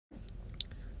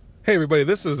Hey everybody,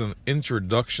 this is an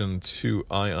introduction to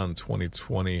Ion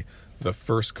 2020. The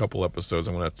first couple episodes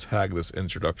I'm going to tag this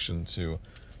introduction to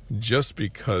just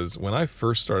because when I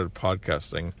first started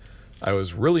podcasting, I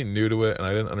was really new to it and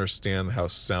I didn't understand how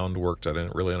sound worked. I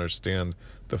didn't really understand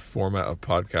the format of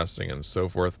podcasting and so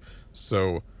forth.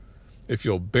 So if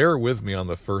you'll bear with me on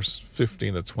the first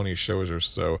 15 to 20 shows or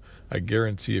so, I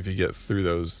guarantee if you get through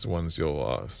those ones,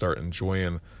 you'll start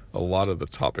enjoying a lot of the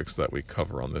topics that we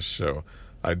cover on this show.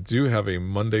 I do have a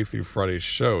Monday through Friday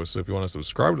show, so if you want to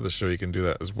subscribe to the show, you can do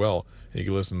that as well. And you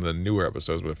can listen to the newer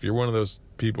episodes. But if you're one of those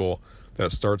people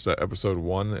that starts at episode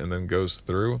 1 and then goes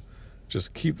through,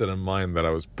 just keep that in mind that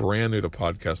I was brand new to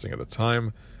podcasting at the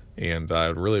time, and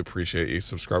I'd really appreciate you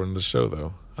subscribing to the show,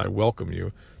 though. I welcome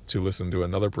you to listen to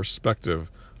another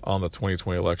perspective on the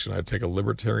 2020 election. I take a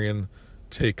libertarian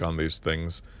take on these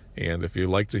things, and if you'd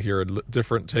like to hear a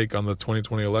different take on the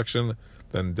 2020 election,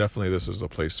 then definitely this is a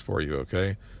place for you,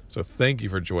 okay? So thank you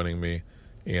for joining me,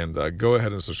 and go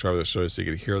ahead and subscribe to the show so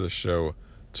you can hear the show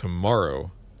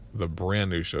tomorrow, the brand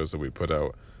new shows that we put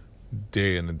out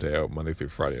day in and day out, Monday through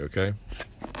Friday, okay?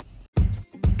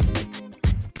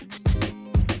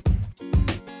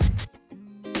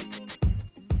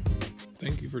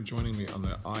 Thank you for joining me on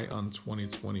the Ion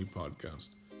 2020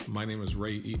 podcast. My name is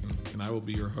Ray Eaton, and I will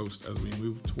be your host as we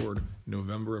move toward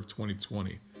November of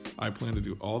 2020. I plan to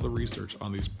do all the research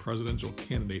on these presidential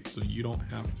candidates so you don't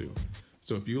have to.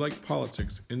 So if you like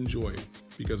politics, enjoy,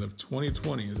 because if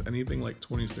 2020 is anything like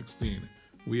 2016,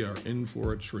 we are in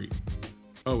for a treat.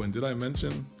 Oh, and did I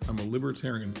mention I'm a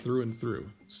libertarian through and through,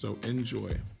 so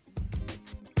enjoy.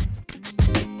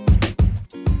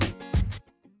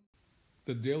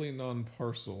 The Daily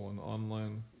Non-Parcel, an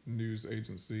online news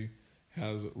agency,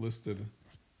 has listed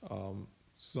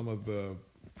some of the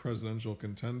presidential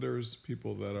contenders,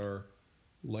 people that are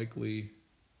likely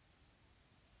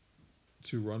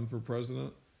to run for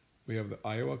president. We have the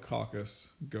Iowa caucus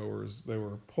goers. They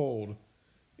were polled,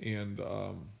 and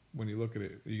when you look at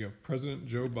it, you have President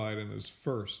Joe Biden is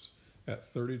first at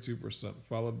 32%,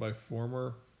 followed by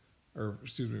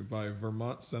by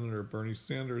Vermont Senator Bernie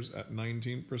Sanders at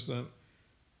 19%,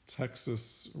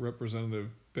 Texas Representative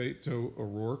Beto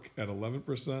O'Rourke at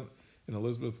 11%, and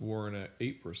Elizabeth Warren at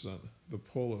 8%. The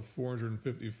poll of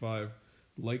 455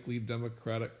 likely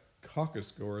Democratic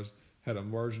caucus goers had a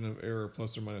margin of error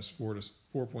plus or minus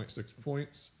 4.6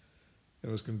 points. It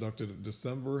was conducted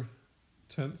December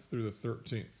 10th through the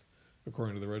 13th,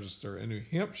 according to the Register. In New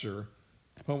Hampshire,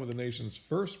 home of the nation's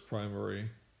first primary,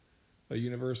 a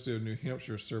University of New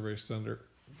Hampshire survey center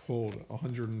polled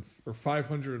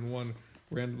 501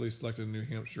 randomly selected New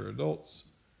Hampshire adults,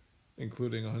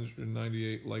 including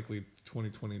 198 likely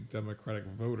 2020 Democratic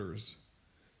voters.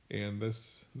 And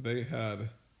they had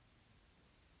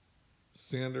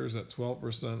Sanders at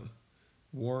 12%,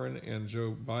 Warren and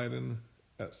Joe Biden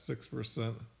at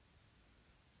 6%,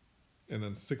 and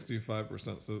then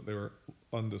 65%, so that they were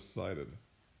undecided.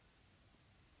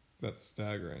 That's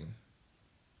staggering.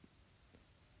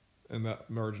 And that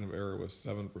margin of error was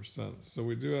 7%. So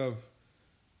we do have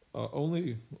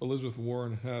only Elizabeth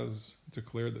Warren has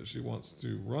declared that she wants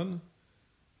to run,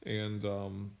 and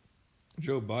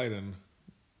Joe Biden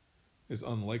is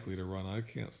unlikely to run. I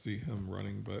can't see him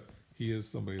running, but he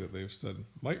is somebody that they've said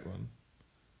might run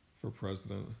for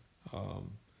president. I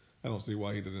don't see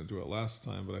why he didn't do it last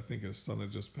time, but I think his son had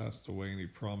just passed away, and he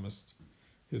promised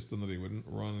his son that he wouldn't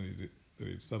run and that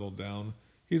he'd settle down.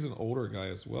 He's an older guy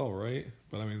as well, right?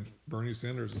 But I mean, Bernie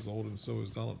Sanders is old, and so is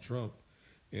Donald Trump.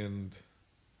 And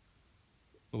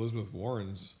Elizabeth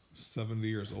Warren's 70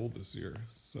 years old this year.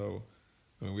 So,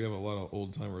 I mean, we have a lot of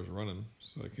old timers running,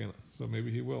 so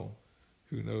maybe he will.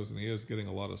 Who knows? And he is getting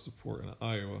a lot of support in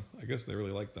Iowa. I guess they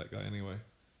really like that guy anyway.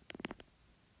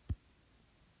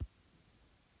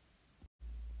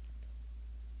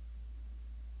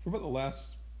 For about the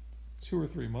last 2 or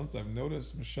 3 months, I've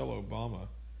noticed Michelle Obama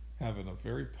having a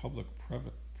very public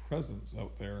presence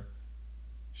out there.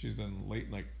 She's in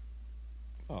late night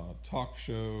talk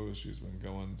shows. She's been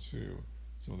going to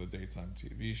some of the daytime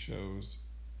TV shows.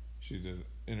 She did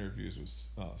interviews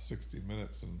with 60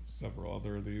 Minutes and several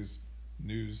other of these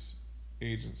news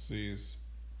agencies.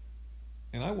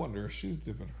 And I wonder if she's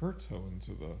dipping her toe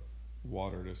into the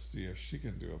water to see if she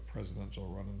can do a presidential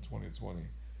run in 2020.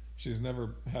 She's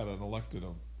never had an elected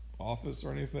office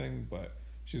or anything, but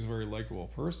she's a very likable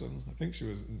person. I think she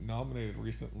was nominated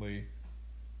recently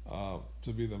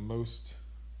to be the most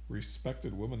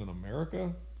respected woman in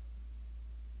America.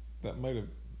 That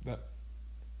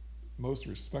most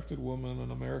respected woman in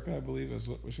America, I believe, is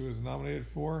what she was nominated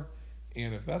for.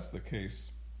 And if that's the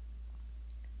case,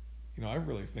 I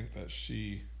really think that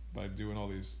she, by doing all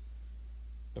these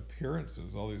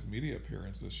appearances, all these media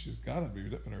appearances, she's got to be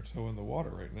dipping her toe in the water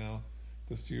right now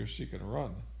to see if she can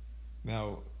run.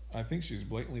 Now, I think she's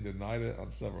blatantly denied it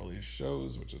on several of these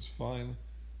shows, which is fine.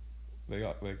 They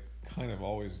kind of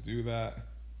always do that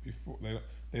before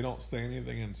they don't say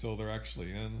anything until they're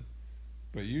actually in.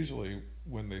 But usually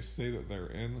when they say that they're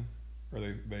in, or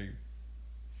they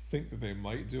think that they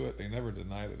might do it, they never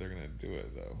deny that they're going to do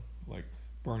it, though. Like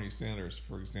Bernie Sanders,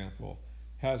 for example,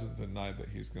 hasn't denied that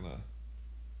he's going to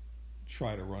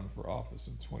try to run for office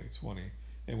in 2020.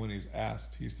 And when he's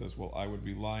asked, he says, well, I would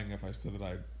be lying if I said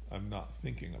that I'm not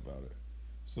thinking about it.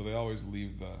 So they always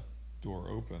leave the door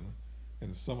open.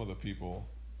 And some of the people,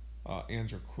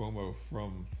 Andrew Cuomo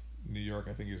from New York,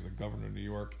 I think he's the governor of New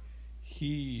York,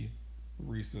 he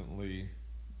recently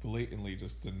blatantly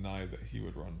just denied that he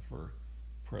would run for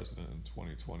president in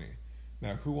 2020.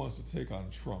 Now, who wants to take on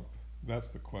Trump? That's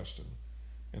the question.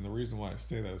 And the reason why I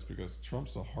say that is because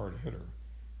Trump's a hard hitter.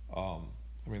 I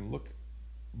mean, look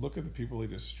at the people he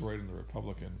destroyed in the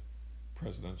Republican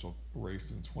presidential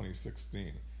race in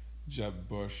 2016. Jeb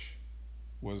Bush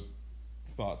was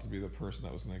thought to be the person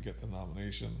that was going to get the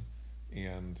nomination,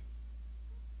 and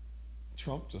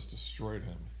Trump just destroyed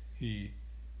him. He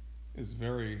is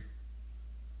very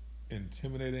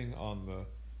intimidating on the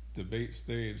debate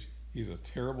stage. He's a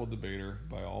terrible debater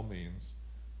by all means,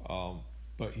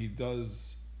 but he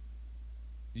does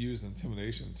use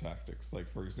intimidation tactics.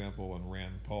 Like, for example, when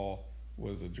Rand Paul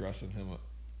was addressing him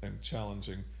and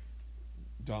challenging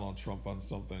Donald Trump on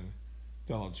something,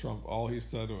 Donald Trump, all he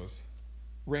said was,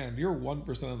 Rand, you're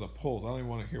 1% of the polls. I don't even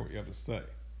want to hear what you have to say.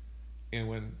 And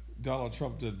when Donald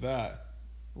Trump did that,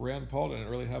 Rand Paul didn't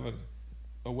really have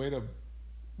a way to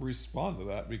respond to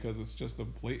that, because it's just a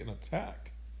blatant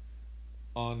attack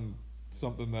on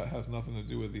something that has nothing to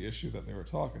do with the issue that they were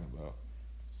talking about.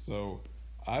 So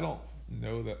I don't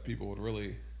know that people would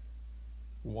really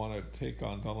want to take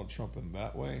on Donald Trump in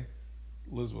that way.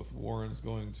 Elizabeth Warren's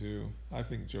going to. I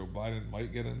think Joe Biden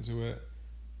might get into it.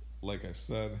 Like I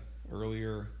said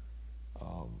earlier,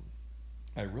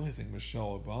 I really think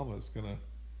Michelle Obama is going to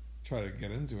try to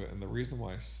get into it. And the reason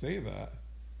why I say that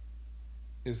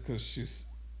is because she's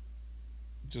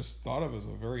just thought of as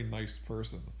a very nice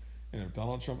person. And if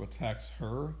Donald Trump attacks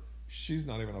her, she's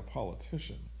not even a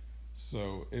politician.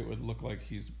 So it would look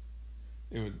like it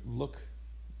would look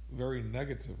very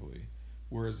negatively.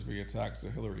 Whereas if he attacks a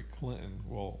Hillary Clinton,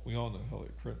 well, we all know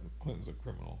Hillary Clinton's a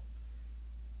criminal,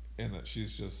 and that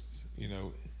she's just,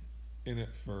 in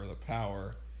it for the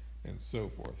power and so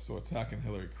forth. So attacking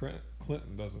Hillary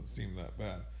Clinton doesn't seem that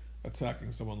bad.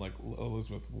 Attacking someone like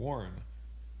Elizabeth Warren,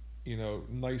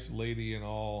 nice lady and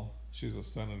all, she's a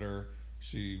senator,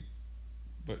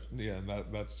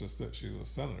 that's just it. She's a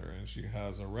senator and she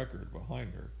has a record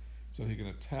behind her. So he can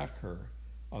attack her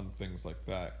on things like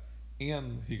that.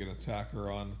 And he can attack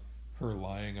her on her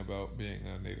lying about being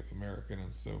a Native American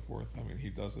and so forth. I mean, he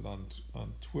does it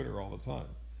on Twitter all the time.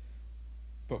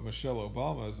 But Michelle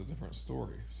Obama is a different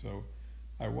story. So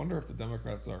I wonder if the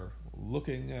Democrats are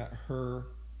looking at her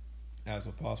as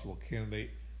a possible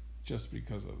candidate just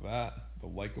because of that, the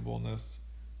likableness.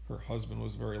 Her husband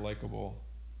was very likable.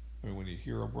 I mean, when you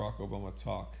hear Barack Obama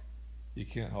talk, you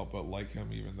can't help but like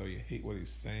him, even though you hate what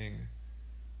he's saying.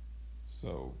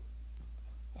 So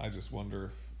I just wonder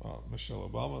if Michelle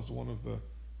Obama is one of the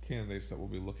candidates that we'll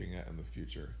be looking at in the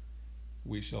future.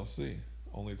 We shall see.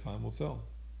 Only time will tell.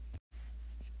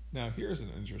 Now, here's an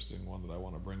interesting one that I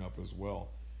want to bring up as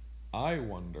well. I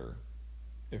wonder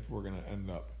if we're going to end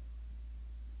up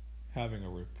having a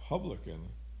Republican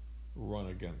run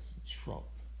against Trump.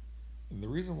 And the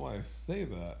reason why I say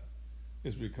that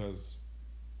is because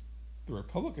the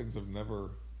Republicans have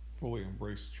never fully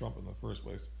embraced Trump in the first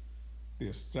place. The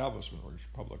establishment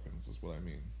Republicans is what I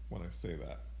mean when I say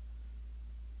that.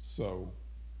 So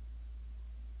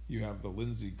you have the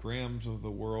Lindsey Grahams of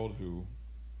the world who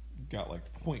got like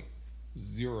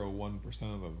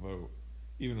 0.01% of the vote.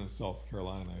 Even in South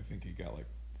Carolina, I think he got like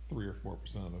 3 or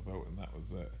 4% of the vote, and that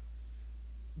was it.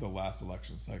 The last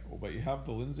election cycle. But you have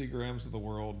the Lindsey Grahams of the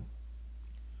world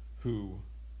who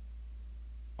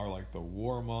are like the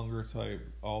warmonger type.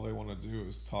 All they want to do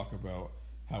is talk about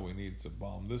how we need to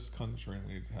bomb this country, and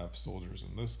we need to have soldiers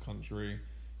in this country,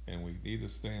 and we need to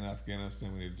stay in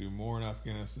Afghanistan, we need to do more in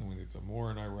Afghanistan, we need to do more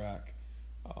in Iraq,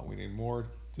 we need more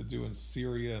to do in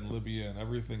Syria and Libya and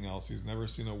everything else. He's never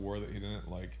seen a war that he didn't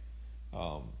like.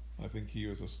 I think he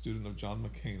was a student of John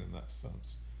McCain in that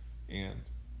sense. And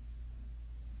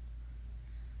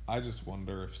I just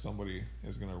wonder if somebody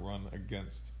is going to run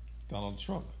against Donald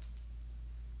Trump.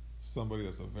 Somebody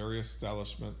that's a very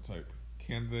establishment type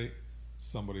candidate,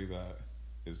 somebody that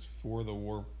is for the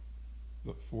war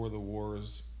for the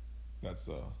wars, that's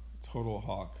a total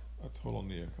hawk, a total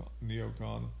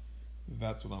neocon.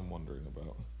 That's what I'm wondering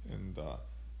about. And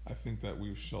I think that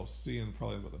we shall see in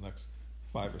probably about the next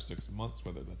 5 or 6 months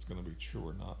whether that's going to be true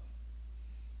or not.